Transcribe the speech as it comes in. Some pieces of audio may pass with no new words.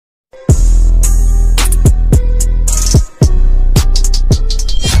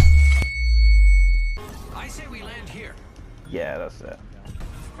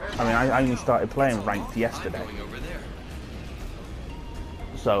I only started playing ranked yesterday.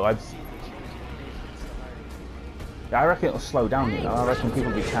 So I reckon it'll slow down, you know. I reckon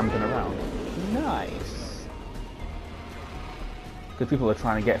people will be camping around. Nice. Because people are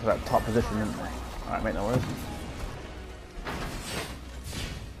trying to get to that top position, aren't they? Alright, mate, no worries.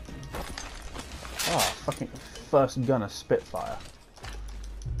 Oh, fucking first gunner Spitfire.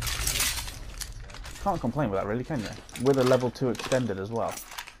 Can't complain with that, really, can you? With a level 2 extended as well.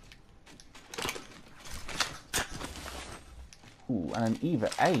 Ooh, and an EVA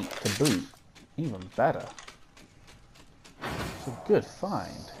 8 to boot. Even better. It's a good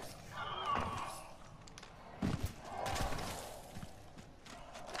find.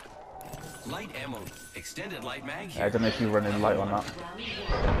 Light ammo, extended light mag here. I don't know if you're running light or not.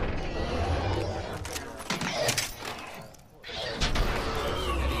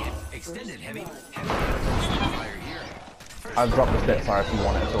 Extended heavy fire here. I'll drop the Spitfire if you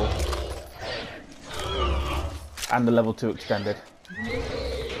want it at all. And the level 2 extended.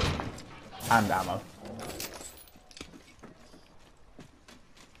 And ammo.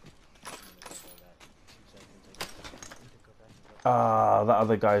 Ah, that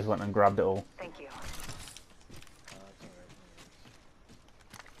other guys went and grabbed it all. Thank you.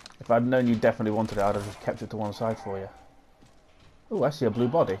 If I'd known you definitely wanted it, I'd have just kept it to one side for you. Oh, I see a blue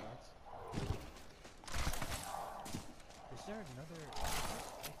body. Is there another?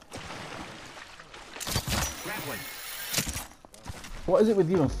 Grab one. What is it with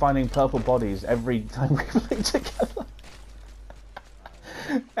you and finding purple bodies every time we play together?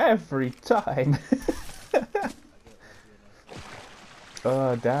 Every time.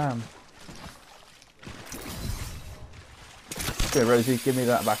 Oh, damn. Here, Rosie, give me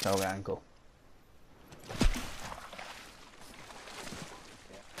that back over ankle.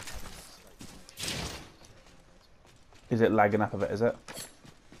 Is it lagging up a bit, is it?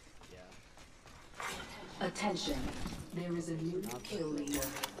 Attention, there is a new kill leader.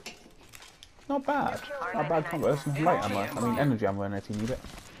 Not bad. Not bad combo. Some light ammo. I mean, energy ammo in it if you need it.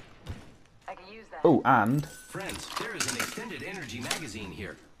 I can use that. Oh, and Friends, there is an extended energy magazine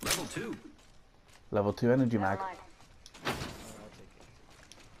here. Level 2. level 2 energy mag. Never mind.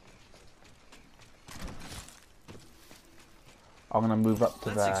 I'm gonna move up to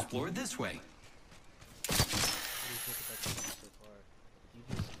Let's there. explore this way. What do you think about the game so far? You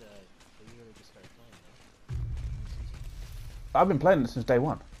really just started playing, no? I've been playing it since day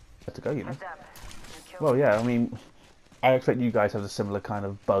one. Had to go, you know. Heads up. You killed Well, yeah. I mean, I expect you guys have the similar kind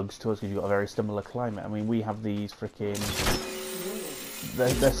of bugs to us because you've got a very similar climate. I mean, we have these freaking.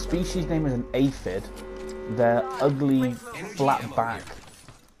 Their species name is an aphid. They're ugly, flat back,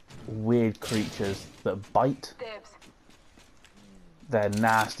 weird creatures that bite. dibs. They're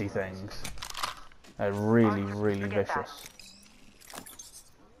nasty things. They're really, really Forget that. vicious.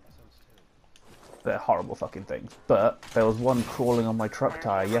 They're horrible fucking things. But there was one crawling on my truck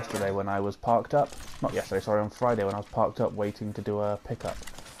tire yesterday when I was parked up. Not yesterday, sorry, on Friday when I was parked up waiting to do a pickup.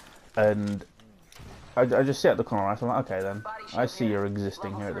 And I just sit at the corner and I'm like, okay then. I see you're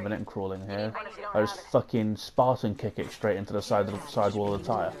existing here at the minute and crawling here. I just fucking Spartan kick it straight into the side wall of the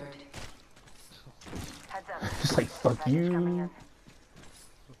tire. Heads up. Just like, fuck Package coming you. in.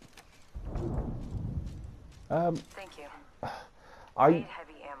 Thank you. I Need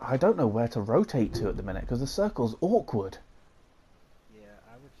heavy ammo. I don't know where to rotate to at the minute because the circle's awkward. Yeah,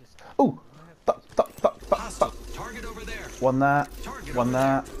 I would just. Oh, fuck, fuck, fuck, fuck, Hostile. fuck. Target over there. One there, Target one over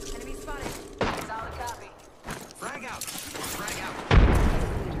there. Enemy spotted. Solid copy. Frag out. Frag out.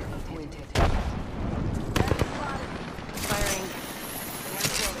 Appointed. Firing.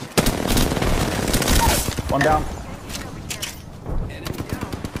 One down. Enemy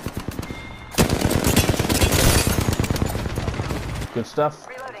down. Good stuff.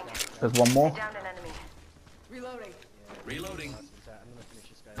 Reloading. There's one more. Downed an enemy. Reloading. Reloading. I'm gonna finish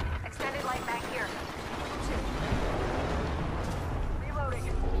this guy. Extended light back here. Reloading.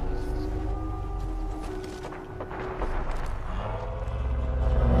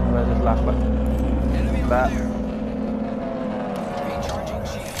 Where's this last one? Enemy over That. there. Recharging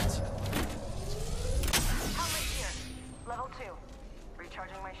shields. Helmet here. Level 2.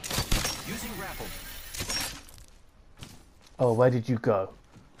 Recharging my shield. Using grapple. Oh, where did you go?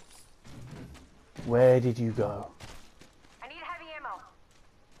 Where did you go? I need heavy ammo.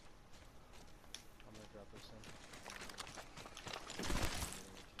 I'm gonna drop this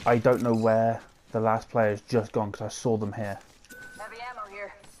in. I don't know where the last player's just gone because I saw them here. Heavy ammo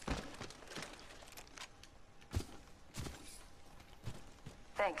here.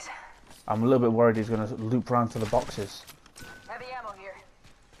 Thanks. I'm a little bit worried he's going to loop round to the boxes. Heavy ammo here.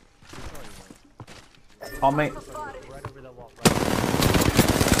 Oh, mate. Spotted. Right over that wall. Right.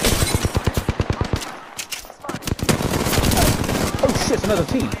 shit, it's another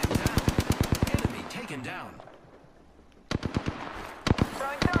team. Enemy taken down.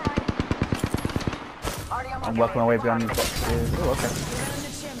 Throwing thermite. Already on my I'm working my way behind these boxes. Oh, okay.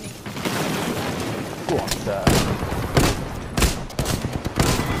 Go on, sir.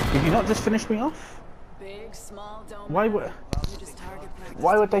 Did you not just finish me off? Big, small, don't Why would... you just target practice.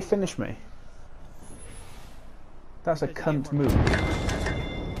 Why would they finish me? That's a cunt move.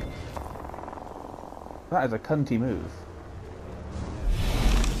 That is a cunty move.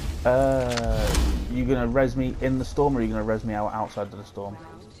 You gonna res me in the storm, or are you gonna res me outside of the storm?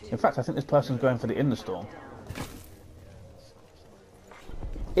 In fact, I think this person's going for the in the storm.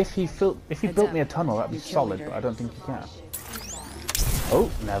 If he built me a tunnel, that'd be solid, but I don't think he can.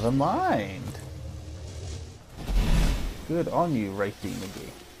 Oh, never mind. Good on you, Wraithy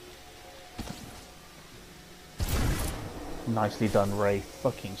McGee. Nicely done, Ray.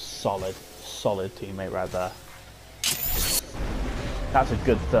 Fucking solid. Solid teammate right there. That's a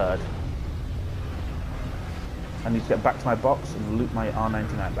good third. I need to get back to my box and loot my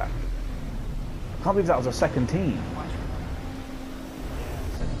R99 back. Can't believe that was a second team.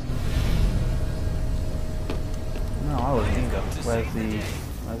 No, I wasn't either. Where's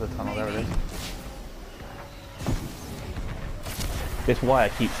the tunnel? There it is. This wire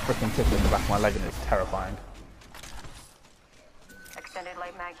keeps freaking tickling the back of my leg and it's terrifying. Extended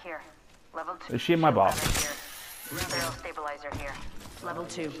light mag here. Level 2. Is she in my box? Barrel stabilizer here. Level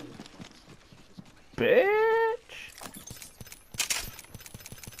 2. Bitch!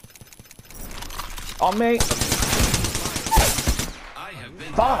 On me! I have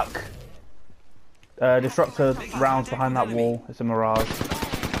been Fuck! Disruptor rounds behind that wall. It's a mirage.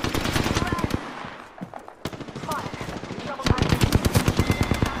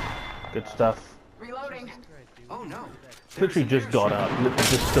 Good stuff. Reloading. Oh no. Literally just got up. Literally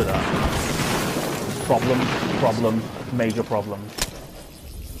just stood up. Problem, major problems.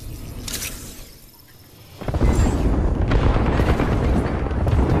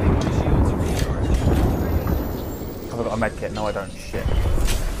 Have I got a med kit? No, I don't. Shit.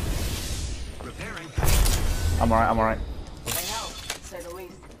 Repairing. I'm alright. They help, to say the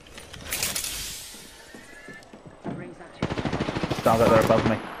least. Rings not too. Sounds like they're above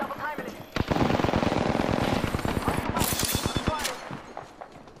me. Double timing it.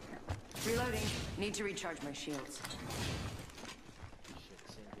 Reloading. Need to recharge my shields. Shit,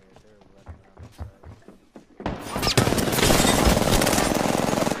 same here. They're running around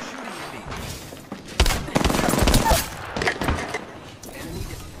outside. Enemy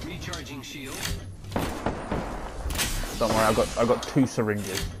recharging shield. Don't worry, I've got 2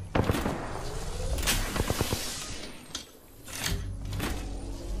 syringes.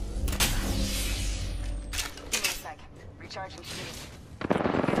 Give me a sec. Recharging shield.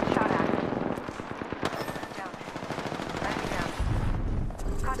 Getting shot at. Down. Landing down.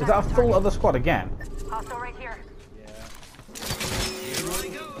 Is that a full other squad again? Hostile right here. Yeah. Here I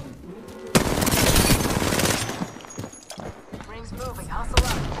go. Rings moving. Hustle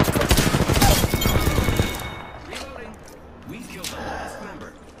up. Reloading. We killed the last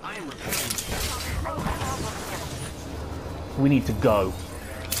member. I am repairing. We need to go.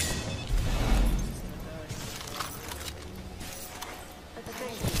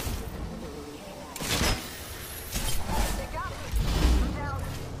 They got me. I'm down.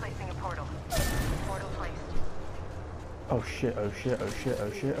 Placing a portal. Portal placed. Oh shit, oh shit, oh shit,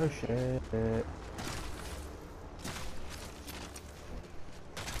 oh shit, oh shit.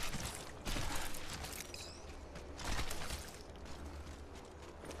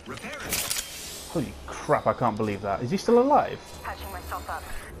 Repairing. Holy crap, I can't believe that. Is he still alive? Patching myself up.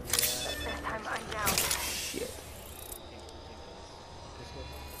 This time I'm down. Shit.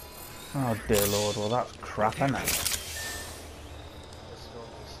 Oh dear lord, well that's crap, isn't it? Let's go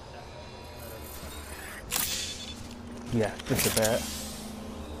this. Yeah, just a bit.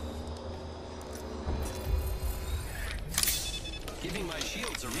 Giving my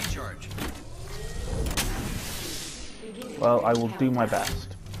shields a recharge. Well, I will do my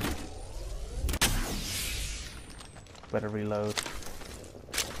best. Better reload.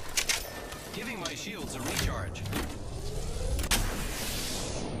 Giving my shields a recharge.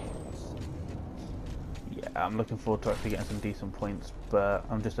 Yeah, I'm looking forward to actually getting some decent points, but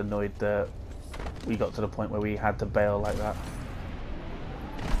I'm just annoyed that we got to the point where we had to bail like that.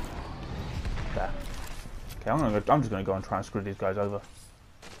 There. Okay, I'm just gonna go and try and screw these guys over.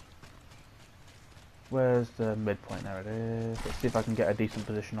 Where's the midpoint? There it is. Let's see if I can get a decent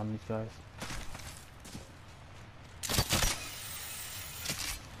position on these guys.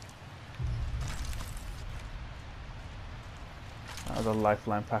 That was a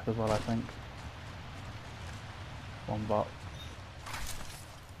lifeline pack as well, I think. One box.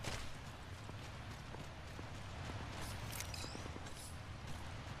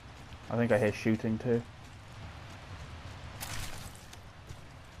 I think I hear shooting too.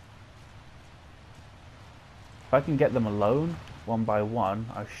 If I can get them alone, one by one,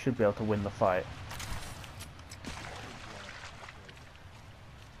 I should be able to win the fight.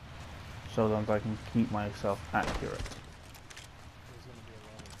 So long as I can keep myself accurate. There's gonna be a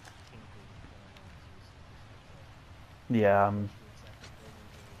lot of tinkering going on. Yeah,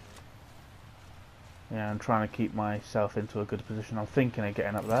 So yeah, I'm trying to keep myself into a good position. I'm thinking of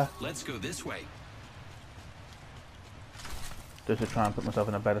getting up there, Let's go this way. just to try and put myself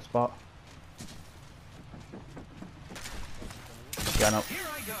in a better spot. Yeah, no. Here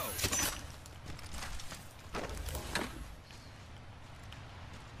I go.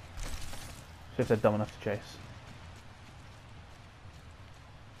 See if they're dumb enough to chase.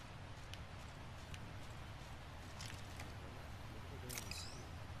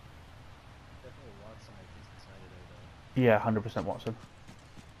 definitely Watson, I think, inside of there though. Yeah, 100% Watson.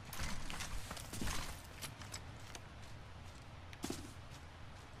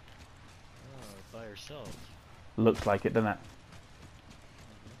 Oh, by herself. Looks like it, doesn't it?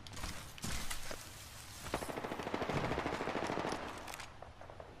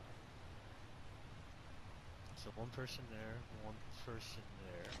 So one person there, one person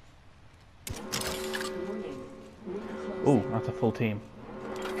there. Warning. Ring Ooh, closing. that's a full team.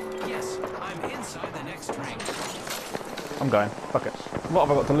 Yes, I'm inside the next ring. I'm going. Fuck it. What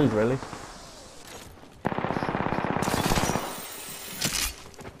have I got to lose, really?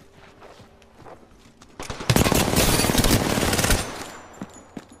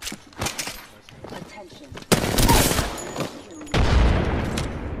 Attention.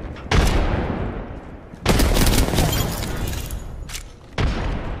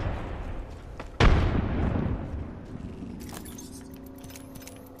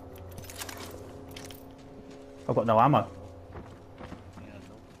 I've got no ammo. Yeah,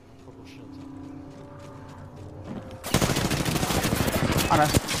 no purple shields on. I know.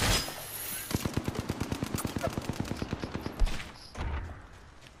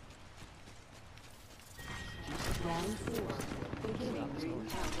 Round 4. Beginning ring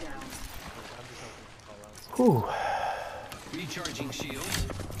countdown. I'm just hoping to call out some. Whew. Recharging shields.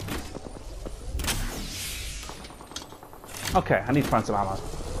 Okay, I need to find some ammo.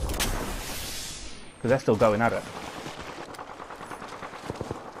 Because they're still going at it.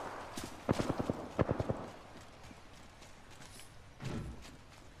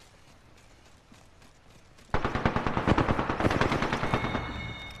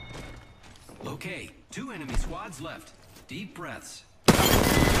 Okay, 2 enemy squads left. Deep breaths. Breathe.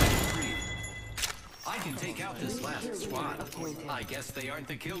 I can take out this last squad. I guess they aren't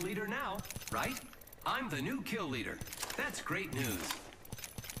the kill leader now, right? I'm the new kill leader. That's great news.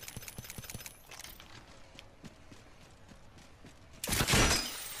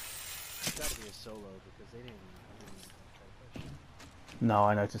 It's gotta be a solo because they didn't even try to push. No,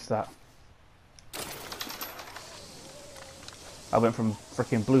 I noticed that. I went from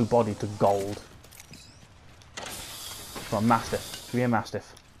freaking blue body to gold. From a mastiff. Give me a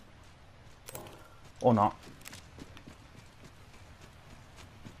mastiff. Or not.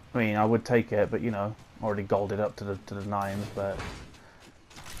 I mean, I would take it, but you know, already golded up to the nines, but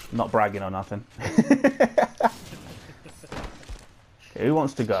not bragging or nothing. Okay, who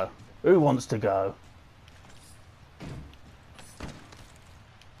wants to go? Who wants to go?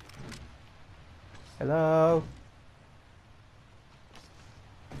 Hello.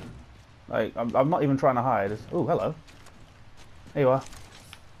 Like, I'm not even trying to hide. Oh, hello. There you are.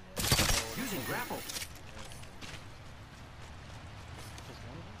 Using grapple. Just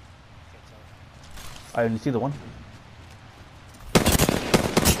one of them? Can't tell. I only see the one.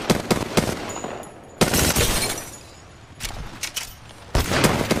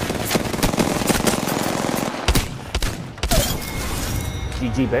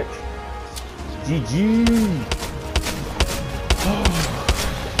 GG, bitch. GG.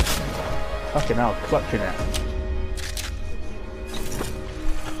 Fucking hell, clutching it.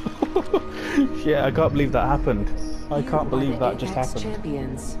 Shit, I can't believe that happened. I can't believe that just happened.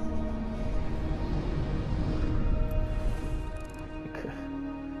 Champions.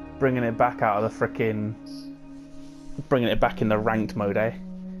 Bringing it back out of the frickin'... Bringing it back in the ranked mode, eh?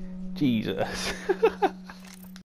 Jesus.